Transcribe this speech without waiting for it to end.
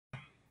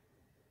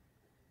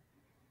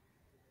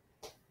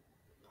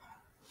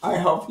I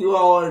hope you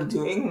all are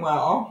doing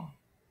well.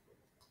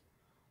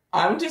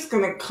 I'm just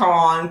going to come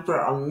on for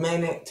a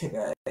minute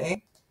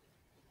today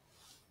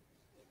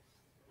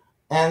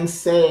and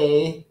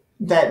say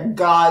that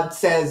God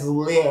says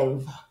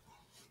live.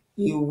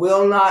 You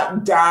will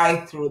not die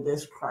through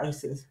this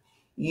crisis.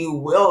 You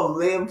will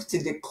live to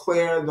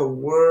declare the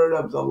word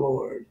of the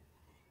Lord.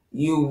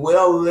 You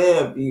will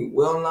live. You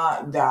will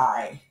not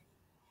die.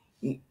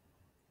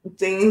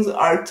 Things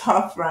are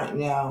tough right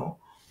now.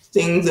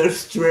 Things are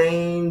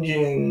strange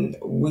and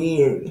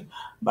weird,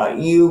 but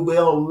you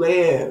will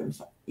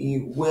live.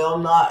 You will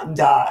not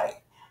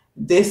die.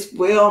 This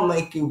will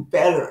make you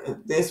better.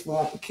 This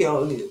won't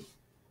kill you.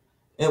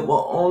 It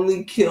will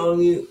only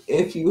kill you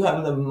if you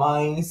have the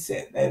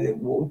mindset that it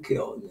will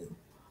kill you.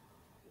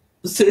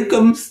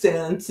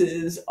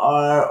 Circumstances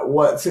are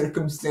what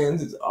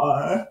circumstances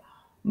are,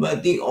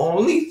 but the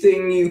only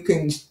thing you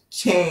can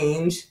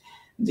change,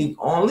 the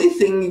only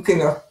thing you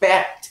can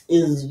affect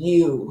is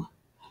you.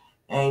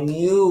 And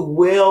you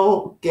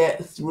will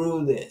get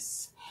through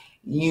this.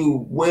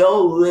 You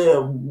will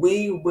live.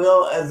 We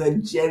will, as a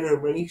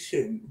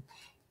generation,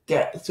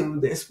 get through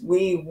this.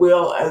 We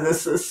will, as a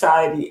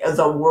society, as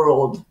a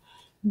world,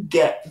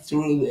 get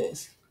through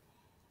this.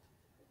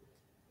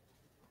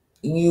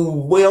 You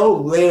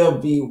will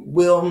live. You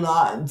will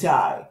not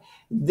die.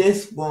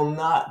 This will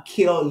not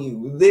kill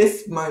you.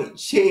 This might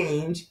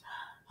change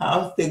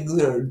how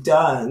things are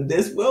done.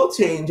 This will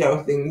change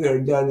how things are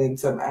done in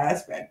some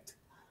aspect,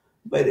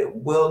 but it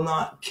will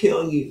not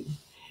kill you.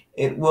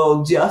 It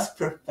will just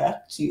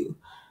perfect you.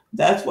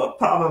 That's what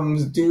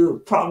problems do.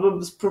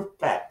 Problems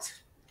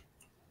perfect.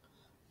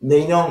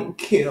 They don't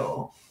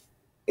kill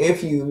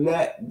if you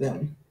let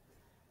them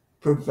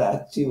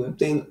perfect you.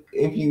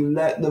 If you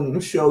let them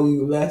show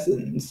you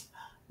lessons,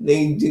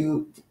 they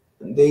do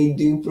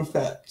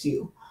perfect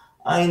you.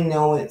 I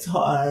know it's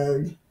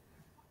hard,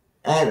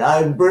 and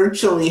I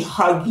virtually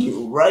hug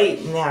you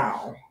right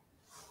now,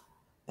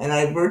 and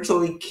I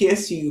virtually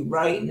kiss you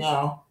right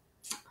now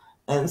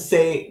and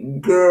say,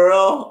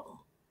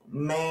 girl,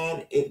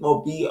 man, it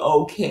will be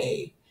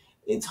okay.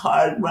 It's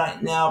hard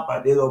right now,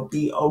 but it'll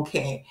be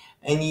okay.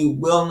 And you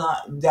will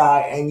not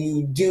die, and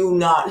you do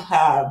not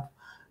have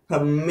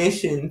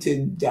permission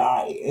to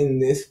die in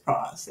this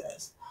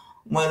process.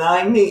 When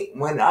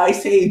I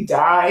say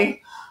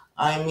die,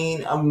 I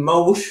mean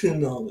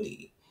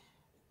emotionally,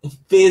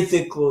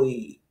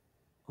 physically,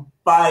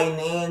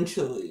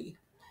 financially.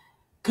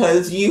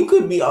 Because you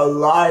could be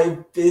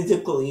alive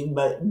physically,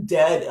 but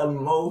dead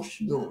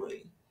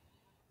emotionally.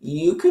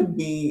 You could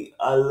be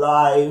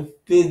alive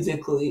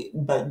physically,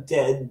 but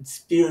dead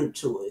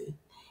spiritually.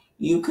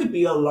 You could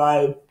be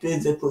alive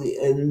physically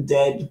and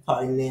dead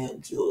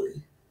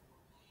financially.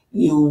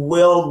 You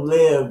will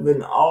live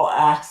in all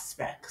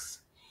aspects.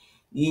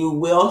 You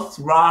will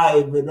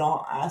thrive in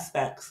all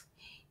aspects.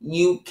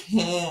 You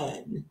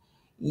can.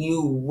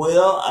 You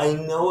will. I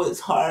know it's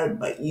hard,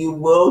 but you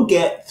will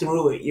get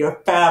through it.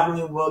 Your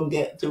family will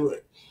get through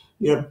it.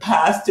 Your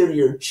pastor,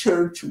 your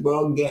church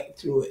will get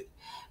through it.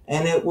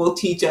 And it will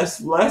teach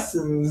us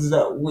lessons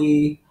that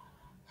we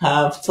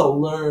have to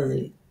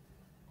learn.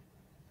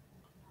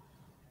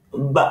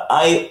 But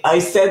I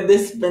said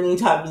this many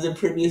times in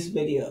previous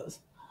videos.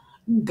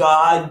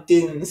 God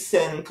didn't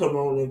send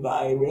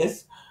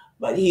coronavirus,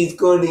 but he's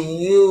going to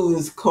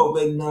use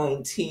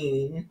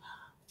COVID-19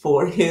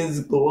 for his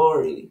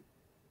glory.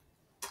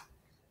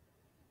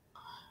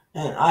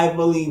 And I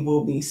believe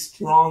we'll be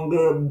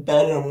stronger,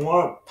 better,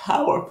 more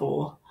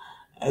powerful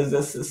as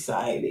a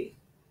society.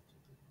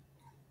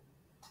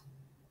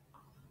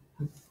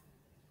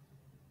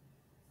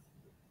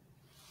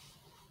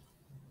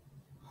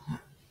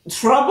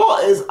 Trouble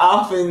is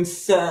often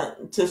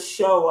sent to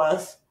show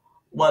us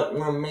what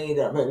we're made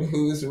of and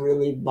who's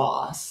really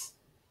boss.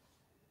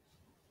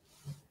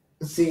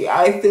 See,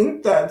 I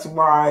think that's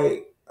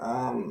why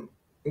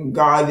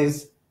God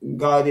is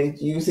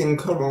using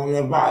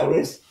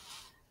coronavirus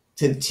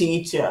to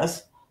teach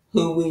us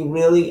who we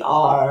really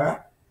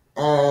are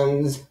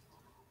and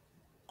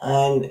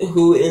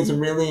who is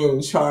really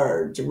in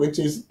charge, which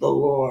is the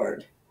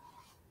Lord.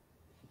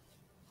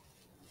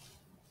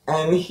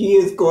 And he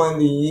is going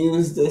to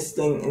use this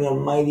thing in a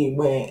mighty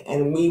way,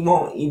 and we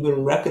won't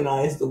even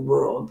recognize the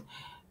world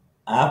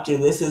after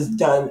this is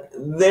done.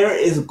 There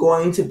is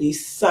going to be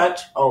such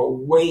a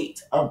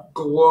weight of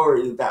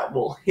glory that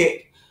will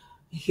hit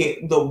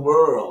the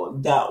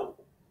world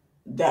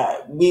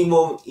that we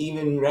won't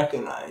even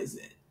recognize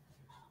it.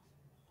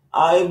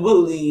 I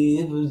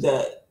believe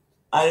that,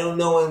 I don't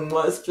know in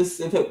what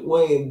specific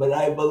way, but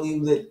I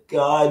believe that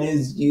God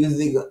is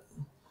using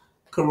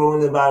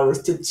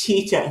coronavirus to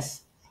teach us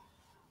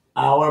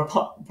our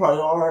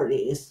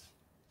priorities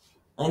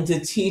and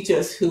to teach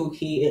us who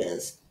he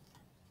is.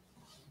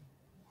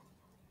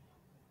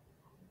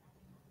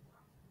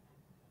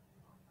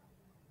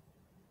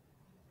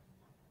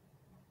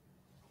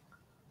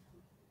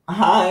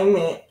 I'm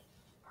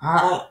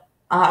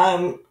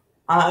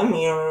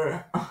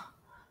your,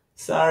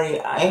 sorry,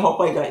 I hope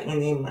I got your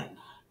name right.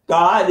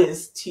 God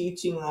is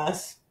teaching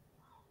us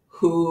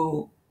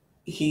who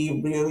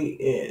He really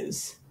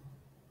is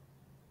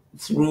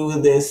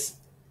through this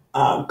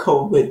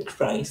COVID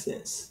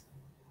crisis.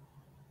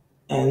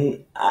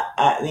 And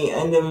at the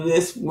end of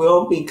this,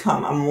 we'll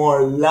become a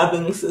more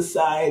loving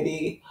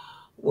society,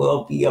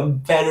 we'll be a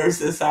better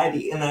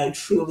society, and I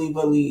truly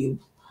believe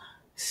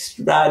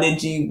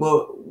strategy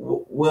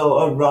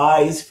will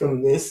arise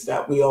from this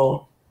that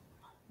we'll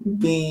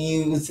be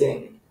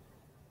using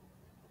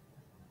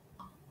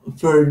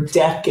for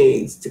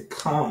decades to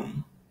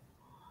come.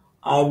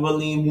 I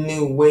believe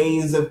new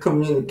ways of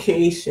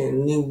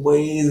communication, new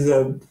ways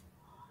of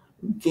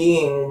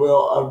being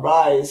will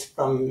arise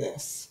from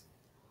this.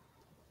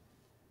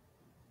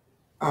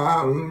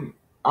 I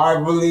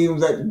believe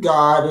that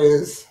God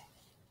is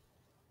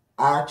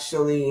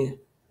actually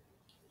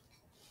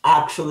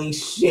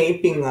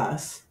shaping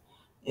us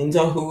into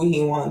who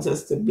He wants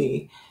us to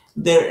be.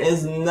 There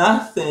is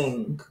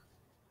nothing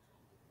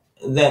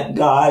that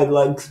God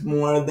likes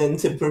more than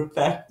to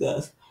perfect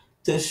us,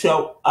 to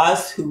show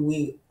us who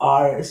we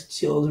are as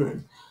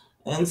children.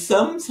 And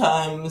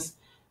sometimes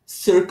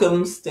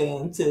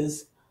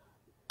circumstances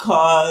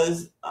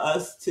cause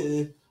us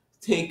to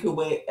take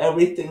away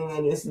everything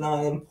that is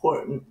not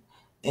important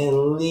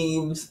and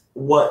leaves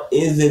what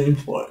is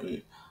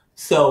important.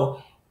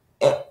 So,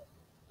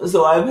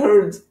 so I've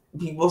heard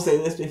people say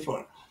this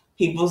before.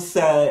 People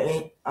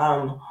say,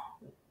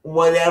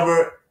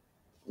 whatever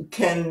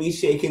can be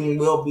shaken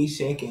will be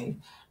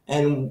shaken,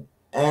 and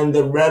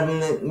the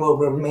remnant will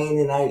remain.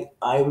 And I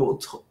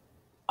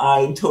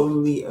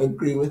totally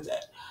agree with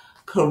that.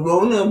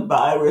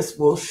 Coronavirus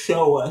will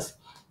show us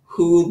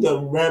who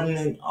the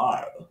remnant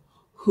are,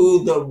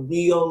 who the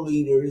real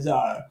leaders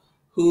are,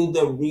 who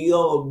the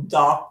real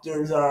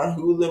doctors are,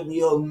 who the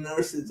real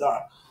nurses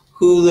are,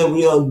 who the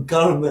real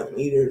government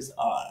leaders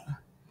are.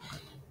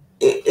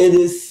 It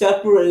is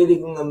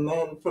separating the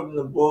men from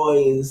the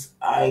boys,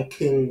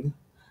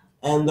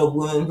 and the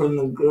women from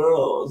the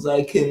girls.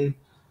 I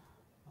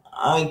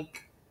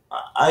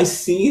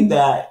see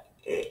that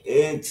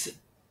it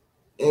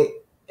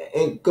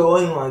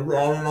going like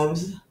that,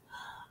 and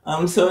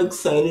I'm so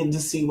excited to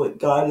see what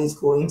God is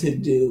going to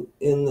do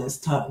in this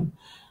time.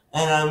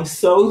 And I'm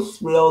so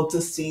thrilled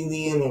to see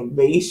the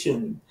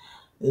innovation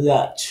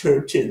that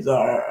churches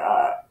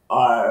are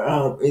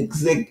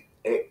exhibiting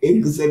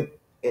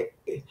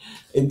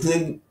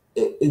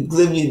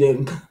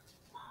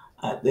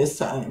at this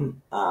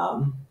time.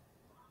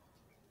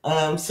 And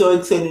I'm so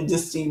excited to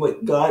see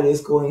what God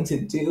is going to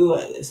do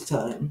at this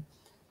time.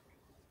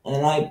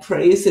 And I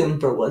praise Him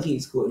for what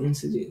He's going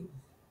to do.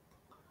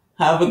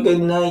 Have a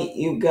good night,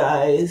 you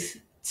guys.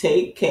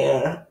 Take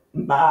care.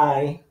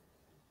 Bye.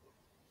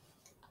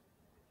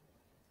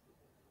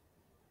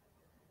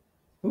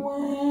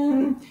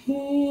 When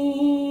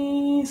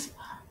peace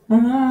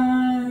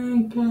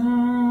like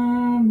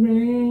a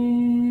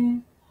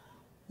rain,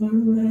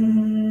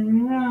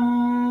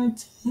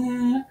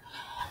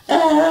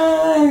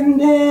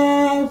 and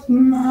if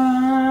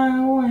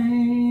my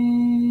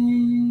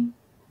way,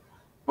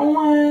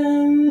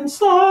 when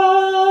sorrows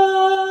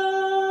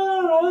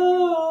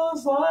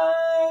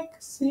like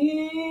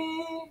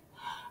sea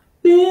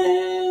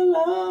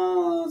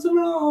billows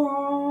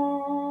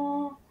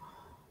roll,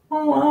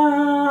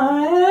 whatever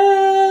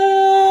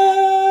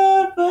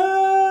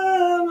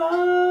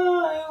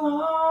my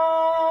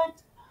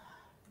lot,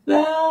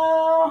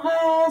 Thou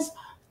hast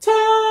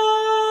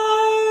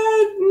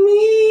taught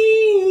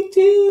me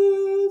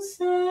to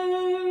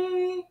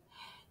say,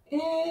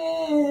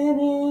 it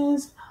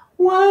is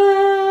well,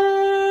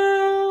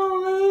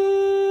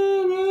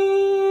 it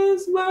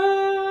is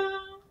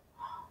well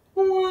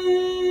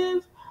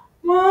with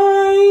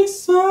my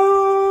soul.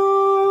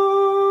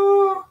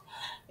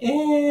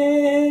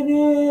 It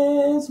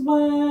is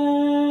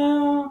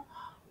well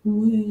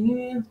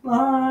with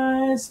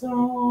my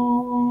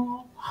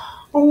soul.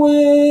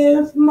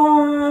 With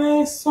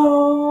my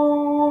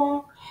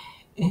soul,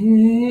 it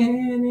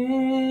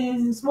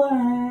is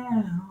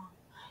well.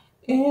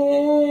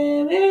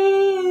 It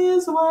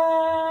is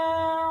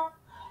well.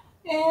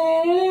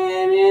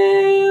 It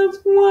is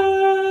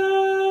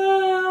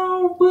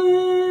well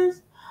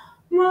with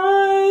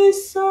my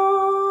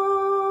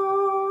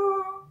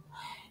soul.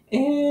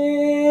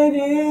 It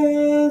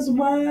is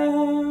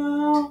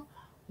well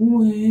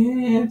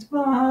with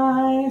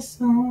my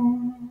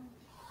soul.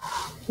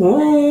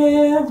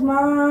 With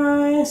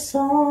my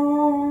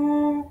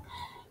soul,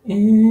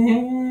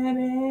 it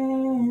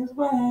is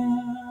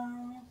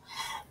well.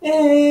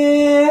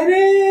 It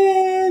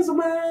is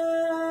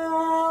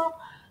well.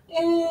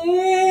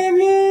 It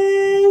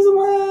is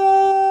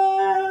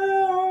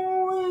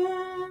well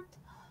with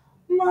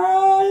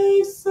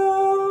my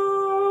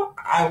soul.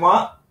 I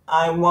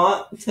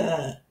want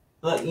to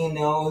let you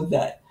know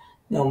that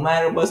no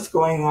matter what's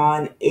going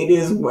on, it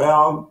is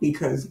well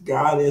because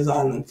God is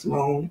on the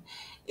throne.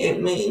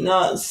 It may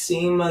not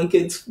seem like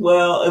it's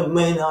well, it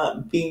may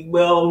not be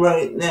well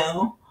right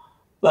now,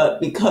 but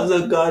because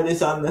of God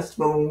is on the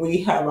throne,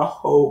 we have a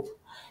hope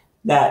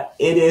that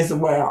it is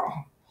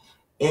well.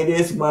 It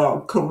is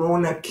well.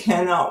 Corona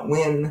cannot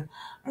win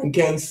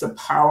against the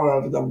power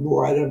of the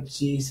blood of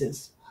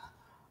Jesus.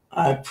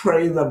 I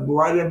pray the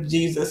blood of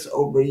Jesus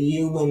over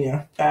you and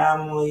your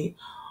family,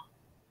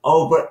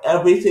 over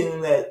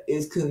everything that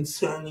is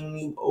concerning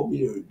you, over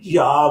your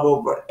job,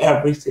 over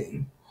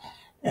everything.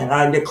 And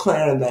I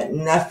declare that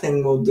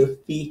nothing will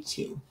defeat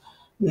you.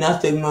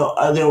 Nothing will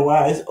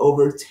otherwise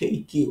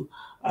overtake you.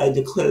 I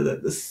declare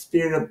that the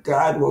Spirit of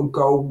God will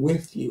go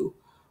with you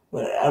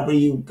wherever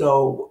you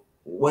go,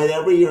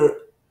 whatever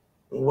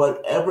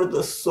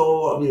the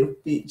sole of your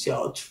feet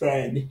shall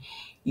tread,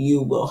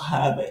 you will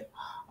have it.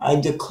 I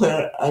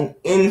declare an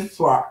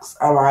influx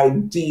of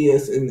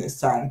ideas in this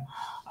time.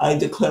 I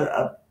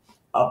declare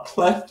a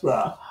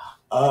plethora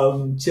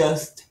of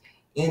just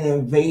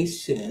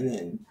innovation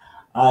and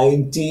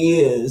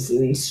ideas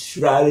and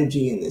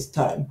strategy in this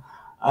time.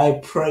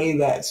 I pray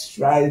that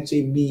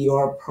strategy be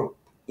your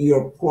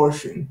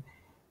portion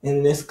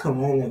in this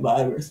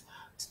coronavirus.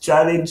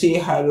 Strategy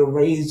how to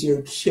raise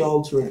your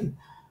children.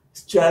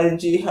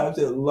 Strategy how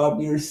to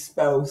love your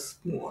spouse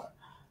more.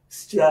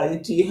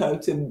 Strategy how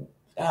to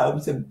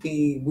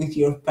be with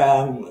your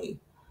family.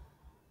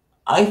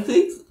 I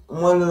think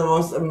one of the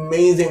most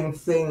amazing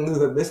things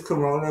that this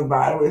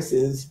coronavirus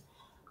is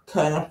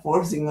kind of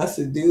forcing us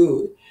to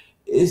do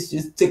is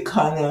just to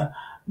kind of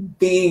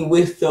be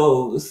with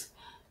those,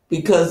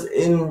 because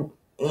in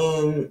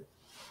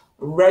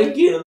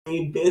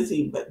regularly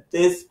busy, but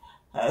this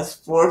has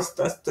forced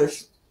us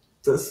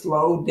to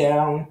slow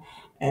down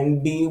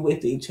and be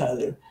with each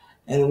other.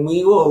 And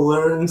we will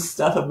learn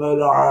stuff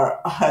about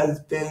our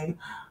husband,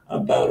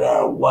 about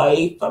our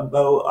wife,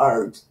 about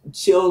our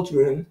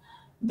children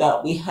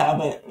that we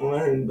haven't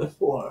learned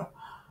before.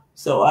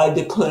 So I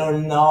declare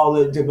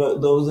knowledge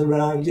about those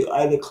around you.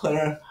 I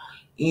declare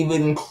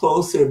even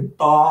closer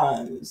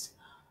bonds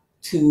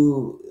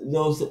to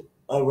those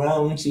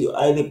around you.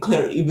 I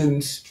declare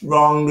even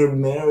stronger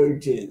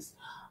marriages.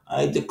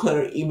 I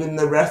declare even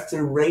the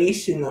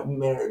restoration of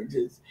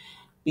marriages.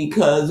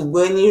 Because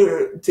when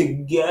you're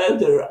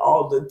together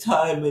all the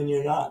time and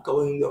you're not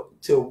going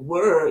to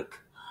work,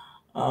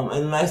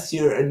 unless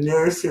you're a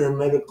nurse or a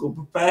medical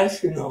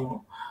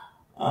professional,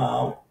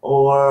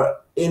 or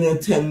in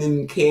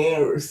attendant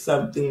care or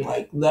something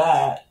like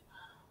that,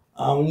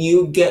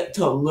 you get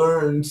to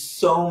learn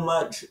so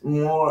much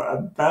more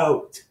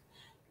about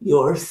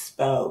your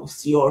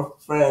spouse, your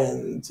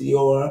friends,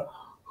 your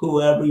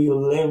whoever you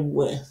live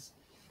with.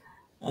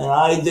 And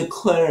I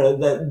declare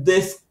that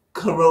this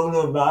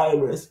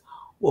coronavirus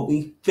will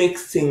be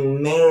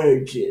fixing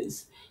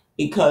marriages,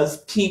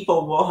 because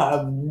people will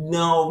have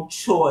no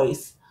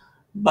choice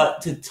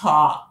but to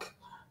talk.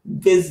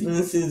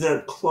 Businesses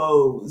are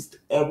closed,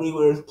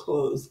 everywhere's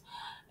closed,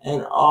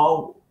 and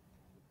I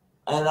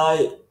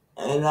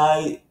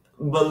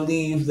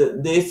believe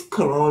that this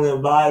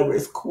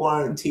coronavirus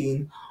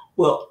quarantine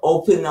will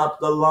open up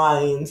the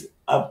lines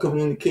of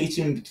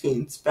communication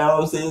between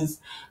spouses,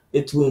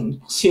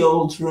 between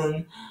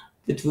children,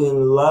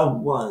 between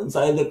loved ones.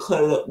 I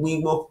declare that we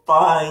will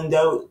find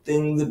out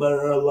things about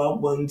our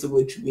loved ones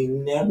which we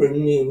never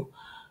knew.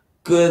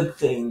 Good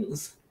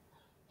things,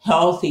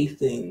 healthy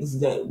things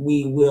that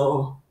we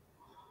will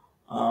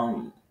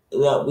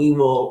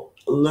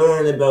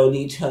learn about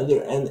each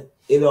other, and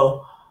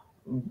it'll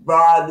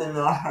broaden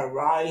our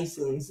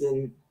horizons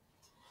and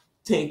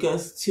take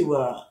us to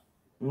a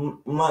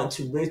much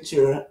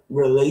richer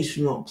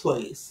relational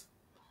place.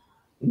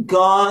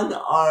 Gone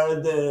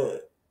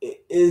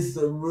is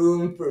the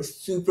room for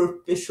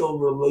superficial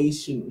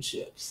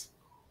relationships.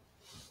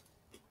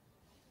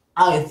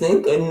 I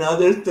think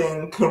another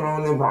thing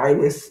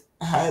coronavirus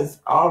has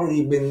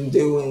already been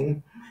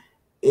doing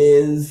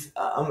is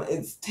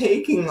it's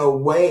taking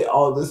away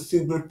all the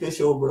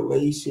superficial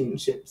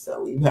relationships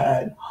that we've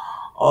had,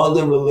 all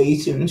the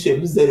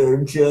relationships that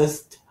are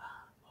just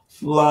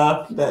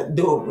fluff, that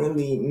don't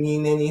really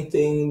mean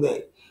anything,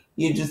 that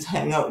you just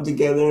hang out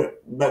together,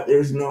 but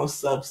there's no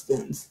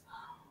substance.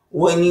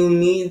 When you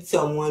need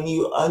someone,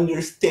 you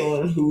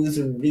understand who's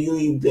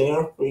really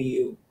there for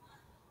you.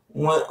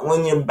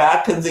 When your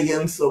back is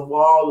against the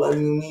wall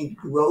and you need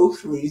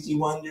groceries,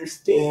 you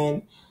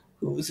understand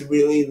who's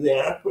really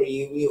there for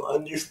you. You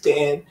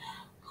understand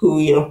who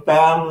your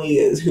family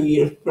is, who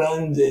your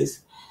friends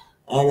is.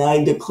 And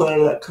I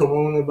declare that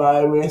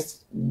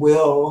coronavirus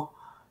will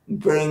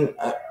bring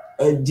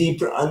a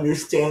deeper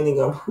understanding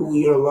of who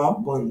your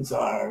loved ones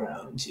are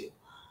around you.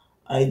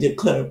 I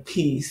declare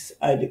peace,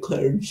 I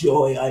declare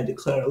joy, I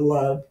declare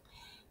love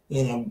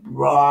in a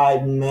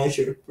broad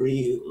measure for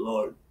you,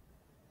 Lord.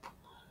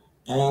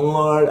 And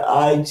Lord,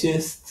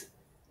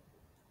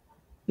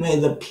 may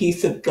the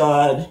peace of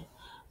God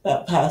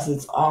that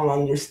passes all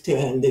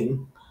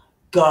understanding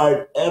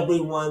guard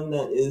everyone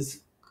that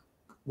is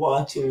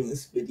watching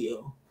this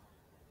video,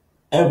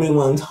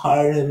 everyone's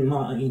heart and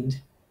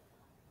mind.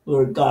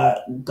 Lord God,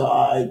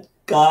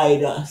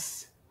 guide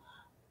us,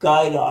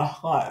 guide our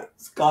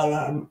hearts,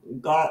 guide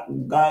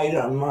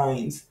our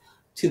minds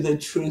to the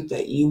truth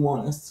that you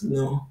want us to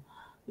know.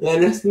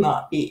 Let us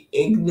not be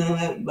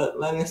ignorant, but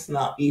let us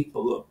not be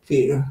full of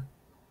fear.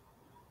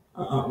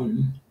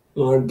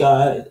 Lord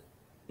God,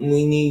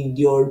 We need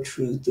your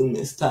truth in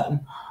this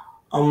time.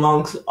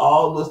 Amongst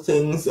all the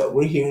things that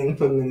we're hearing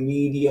from the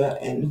media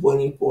and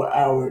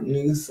 24-hour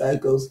news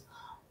cycles,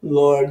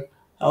 Lord,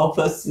 help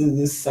us to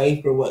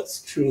decipher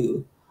what's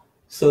true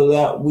so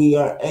that we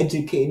are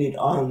educated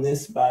on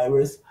this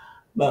virus,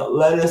 but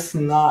let us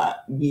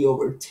not be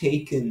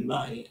overtaken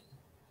by it.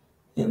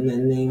 In the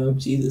name of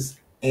Jesus,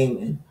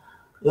 amen.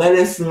 Let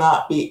us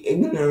not be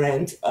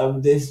ignorant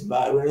of this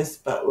virus,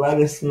 but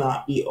let us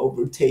not be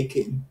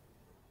overtaken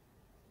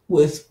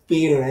with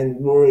fear and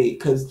worry,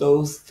 because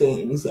those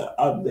things are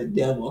of the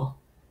devil.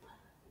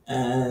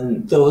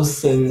 And those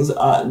things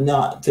ought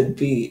not to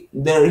be.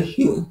 They're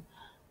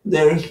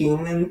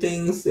human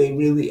things, they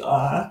really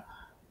are,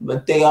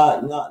 but they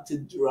ought not to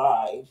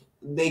drive.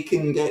 They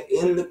can get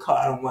in the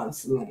car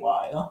once in a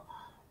while,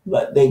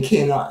 but they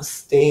cannot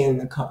stay in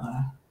the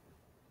car.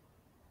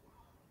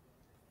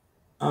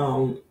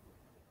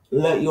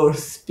 Let your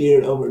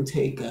spirit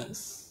overtake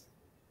us,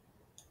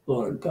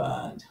 Lord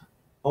God.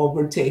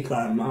 Overtake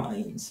our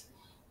minds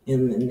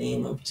in the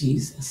name of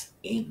Jesus.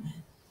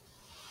 Amen.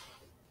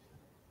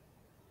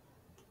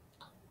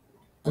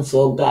 And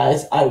so,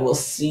 guys, I will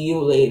see you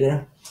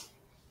later.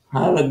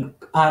 Have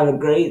a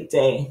great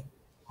day.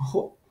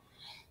 Hold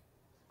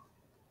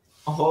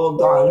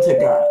on to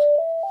God.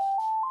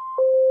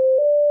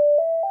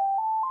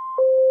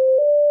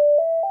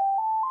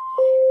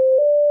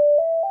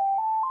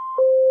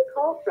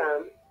 Call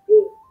from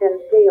G.M.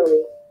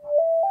 Daily.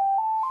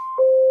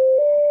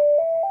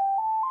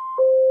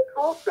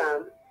 Call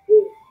from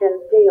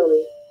G.M.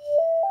 Daily.